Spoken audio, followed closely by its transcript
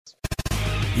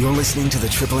You're listening to the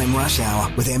Triple M Rush Hour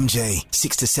with MG,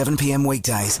 6 to 7 p.m.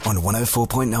 weekdays on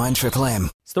 104.9 Triple M.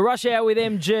 It's the Rush Hour with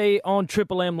MG on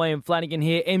Triple M. Liam Flanagan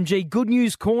here. MG, Good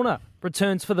News Corner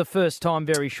returns for the first time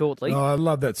very shortly. Oh, I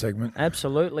love that segment.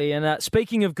 Absolutely. And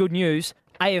speaking of good news,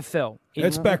 AFL.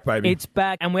 It's back, baby. It's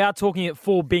back, and we are talking it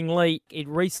for Binglee. It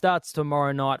restarts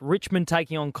tomorrow night. Richmond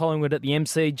taking on Collingwood at the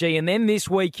MCG. And then this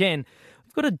weekend,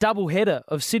 we've got a double header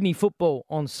of Sydney football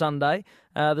on Sunday.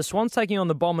 The Swans taking on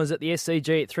the Bombers at the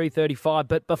SCG at 3:35.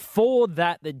 But before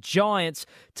that, the Giants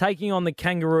taking on the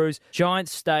Kangaroos,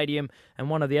 Giants Stadium. And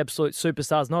one of the absolute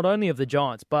superstars, not only of the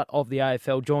Giants, but of the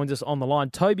AFL, joins us on the line.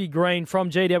 Toby Greene from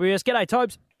GWS. G'day,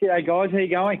 Tobes. G'day, guys. How you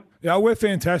going? Yeah, we're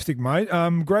fantastic, mate.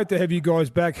 Great to have you guys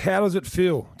back. How does it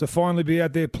feel to finally be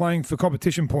out there playing for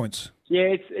competition points?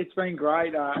 Yeah, it's been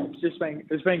great.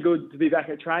 It's been good to be back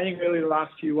at training really the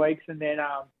last few weeks, and then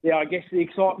I guess the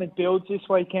excitement builds this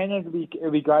weekend. It'll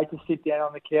be great to sit down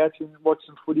on the couch and watch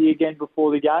some footy again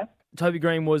before the game. Toby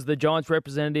Greene was the Giants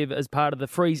representative as part of the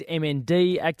Freeze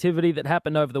MND activity that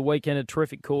happened over the weekend, a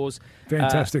terrific cause.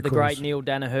 Fantastic the cause. Great Neil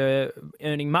Danaher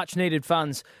earning much-needed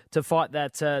funds to fight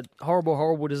that horrible,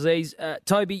 horrible disease.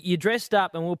 Toby, you dressed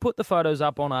up, and we'll put the photos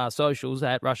up on our socials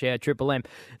at Rush Hour Triple M.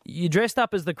 You dressed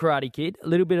up as the Karate Kid, a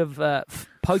little bit of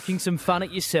poking some fun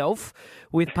at yourself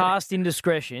with past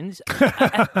indiscretions.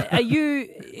 Are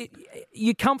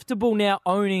you comfortable now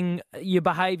owning your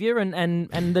behaviour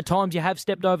and the times you have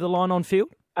stepped over the line on field?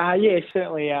 Yeah,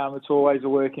 certainly. It's always a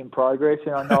work in progress,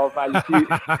 and I know I've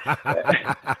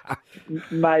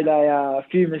made a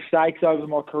few mistakes over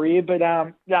my career, but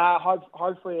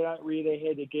hopefully I don't rear their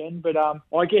head again. But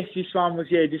I guess this one was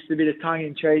just a bit of tongue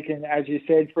in cheek, and as you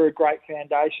said, for a great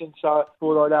foundation. So I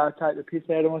thought I'd take the piss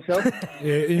out of myself.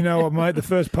 Yeah, you know what, mate? The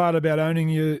first part about owning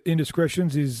your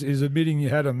indiscretions is admitting you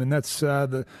had them, and that's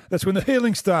when the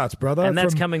healing starts, brother. And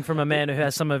that's coming from a man who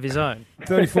has some of his own.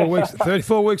 34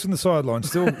 weeks on the sideline,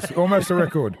 still almost a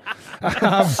record.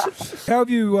 How have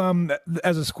you,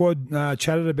 as a squad,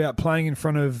 chatted about playing in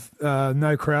front of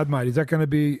no crowd, mate? Is that going to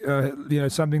be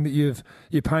something that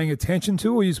you're paying attention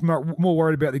to, or are you more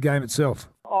worried about the game itself?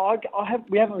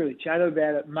 We haven't really chatted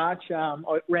about it much.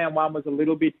 Round one was a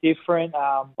little bit different.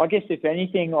 I guess if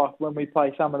anything, like when we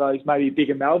play some of those maybe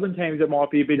bigger Melbourne teams, it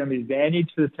might be a bit of an advantage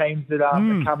for the teams that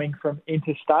are coming from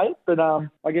interstate. But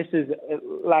I guess it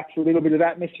lacks a little bit of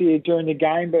atmosphere during the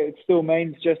game, but it still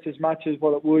means just as much as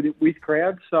what it would with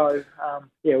crowds. So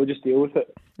we'll just deal with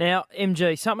it. Now,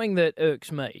 MG, something that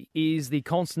irks me is the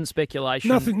constant speculation.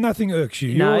 Nothing irks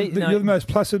you. No, you're the most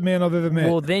placid man I've ever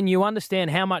met. Well, then you understand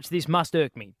how much this must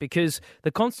irk me, because the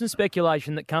constant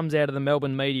speculation that comes out of the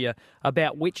Melbourne media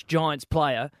about which Giants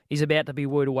player is about to be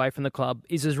wooed away from the club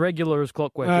is as regular as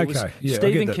clockwork. Okay, it was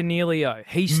Stephen Cornelio,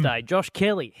 he stayed. Josh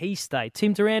Kelly, he stayed.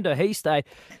 Tim Taranto, he stayed.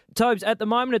 Tobes, at the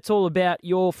moment it's all about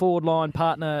your forward line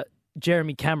partner,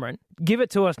 Jeremy Cameron. Give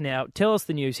it to us now. Tell us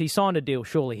the news. He signed a deal,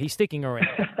 surely. He's sticking around.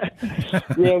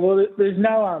 Yeah, well, there's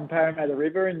no Parramatta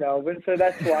River in Melbourne, so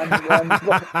that's one.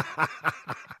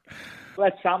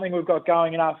 That's something we've got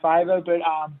going in our favour. But,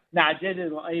 Jed,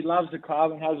 he loves the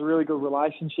club and has a really good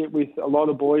relationship with a lot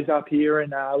of boys up here,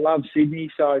 and loves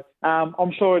Sydney. So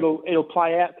I'm sure it'll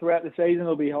play out throughout the season.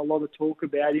 There'll be a lot of talk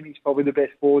about him. He's probably the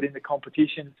best forward in the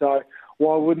competition. So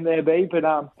why wouldn't there be? But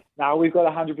we've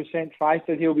got 100% faith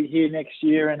that he'll be here next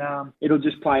year, and it'll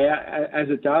just play out as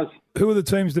it does. Who are the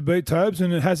teams to beat, Tobes?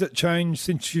 And has it changed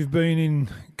since you've been in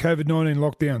COVID-19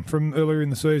 lockdown from earlier in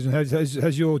the season?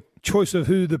 Has your choice of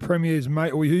who the premiers or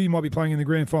who you might be playing in the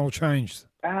grand final changed?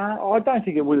 I don't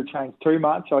think it would have changed too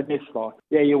much. I guess,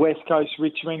 your West Coast,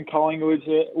 Richmond, Collingwood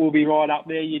will be right up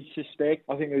there, you'd suspect.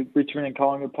 I think Richmond and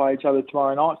Collingwood play each other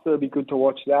tomorrow night, so it'll be good to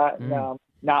watch that.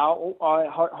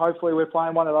 Hopefully we're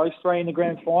playing one of those three in the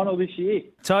grand final this year.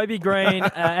 Toby Greene,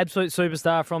 absolute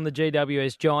superstar from the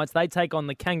GWS Giants. They take on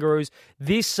the Kangaroos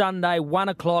this Sunday, 1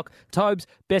 o'clock. Tobes,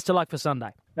 best of luck for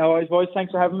Sunday. No worries, boys.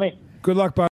 Thanks for having me. Good luck, bud.